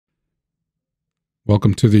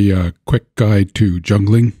Welcome to the quick guide to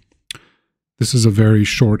jungling. This is a very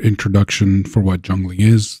short introduction for what jungling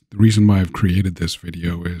is. The reason why I've created this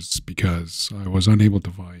video is because I was unable to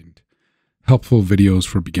find helpful videos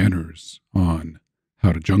for beginners on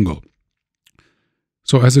how to jungle.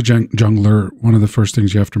 So as a jungler, one of the first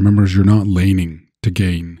things you have to remember is you're not laning to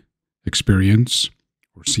gain experience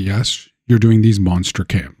or CS. You're doing these monster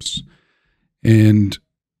camps. And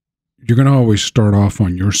you're going to always start off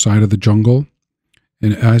on your side of the jungle.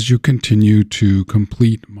 And as you continue to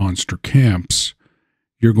complete monster camps,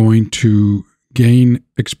 you're going to gain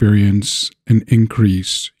experience and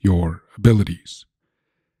increase your abilities.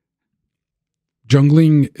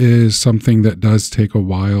 Jungling is something that does take a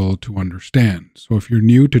while to understand. So if you're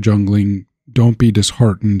new to jungling, don't be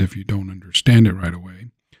disheartened if you don't understand it right away.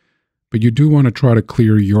 But you do want to try to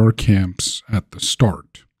clear your camps at the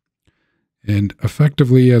start. And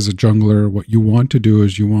effectively, as a jungler, what you want to do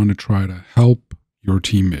is you want to try to help your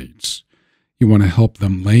teammates. You want to help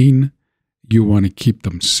them lane, you want to keep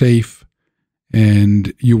them safe,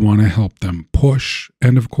 and you want to help them push,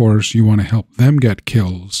 and of course, you want to help them get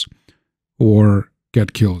kills or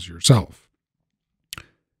get kills yourself.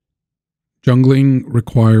 Jungling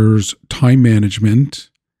requires time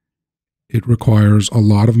management, it requires a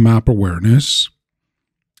lot of map awareness,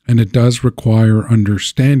 and it does require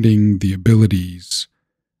understanding the abilities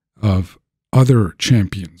of other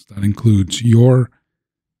champions. That includes your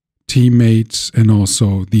teammates and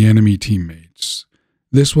also the enemy teammates.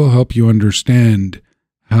 This will help you understand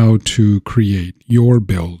how to create your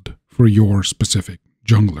build for your specific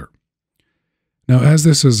jungler. Now, as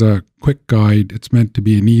this is a quick guide, it's meant to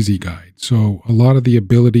be an easy guide. So a lot of the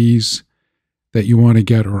abilities that you want to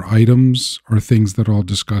get or items are things that I'll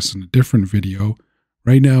discuss in a different video.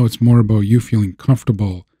 Right now, it's more about you feeling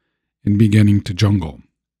comfortable in beginning to jungle.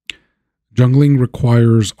 Jungling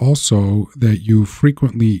requires also that you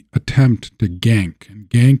frequently attempt to gank. And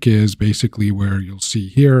gank is basically where you'll see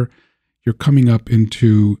here, you're coming up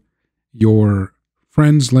into your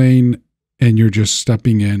friend's lane and you're just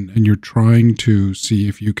stepping in and you're trying to see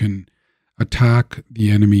if you can attack the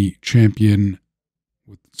enemy champion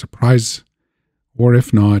with surprise, or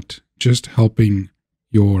if not, just helping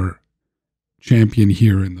your champion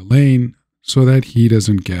here in the lane so that he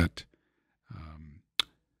doesn't get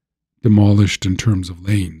demolished in terms of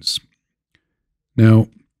lanes. Now,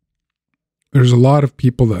 there's a lot of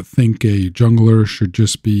people that think a jungler should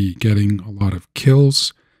just be getting a lot of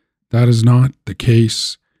kills. That is not the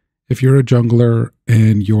case. If you're a jungler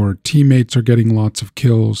and your teammates are getting lots of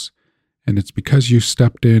kills, and it's because you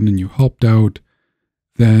stepped in and you helped out,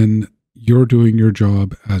 then you're doing your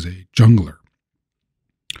job as a jungler.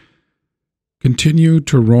 Continue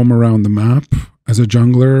to roam around the map. As a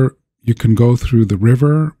jungler, you can go through the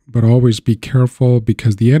river, but always be careful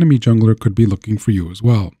because the enemy jungler could be looking for you as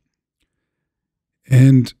well.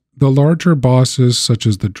 And the larger bosses, such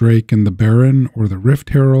as the Drake and the Baron or the Rift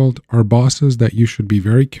Herald, are bosses that you should be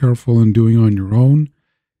very careful in doing on your own.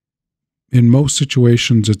 In most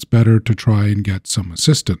situations, it's better to try and get some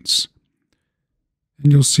assistance.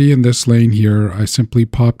 And you'll see in this lane here, I simply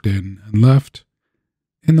popped in and left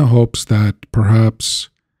in the hopes that perhaps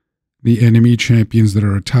the enemy champions that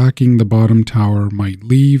are attacking the bottom tower might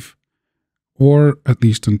leave, or at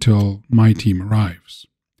least until my team arrives.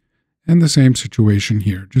 And the same situation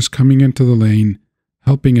here, just coming into the lane,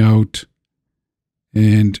 helping out,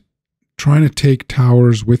 and trying to take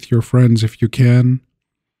towers with your friends if you can.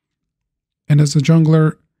 And as a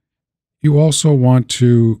jungler, you also want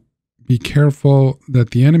to be careful that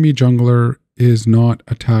the enemy jungler is not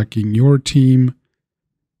attacking your team,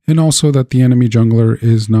 and also that the enemy jungler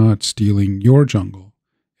is not stealing your jungle.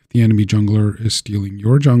 If the enemy jungler is stealing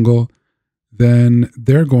your jungle, then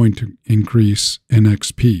they're going to increase in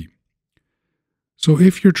XP. So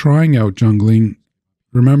if you're trying out jungling,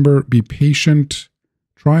 remember, be patient,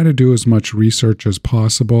 try to do as much research as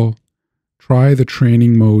possible, try the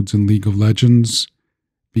training modes in League of Legends,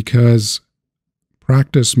 because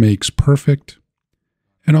practice makes perfect,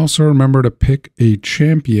 and also remember to pick a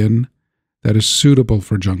champion that is suitable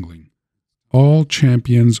for jungling. All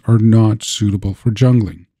champions are not suitable for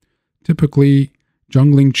jungling. Typically,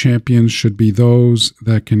 jungling champions should be those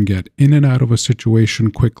that can get in and out of a situation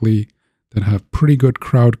quickly, that have pretty good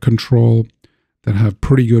crowd control, that have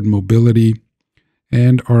pretty good mobility,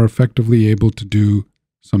 and are effectively able to do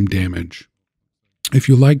some damage. If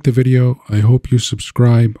you like the video, I hope you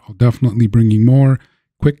subscribe. I'll definitely bring you more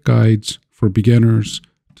quick guides for beginners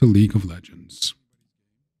to League of Legends.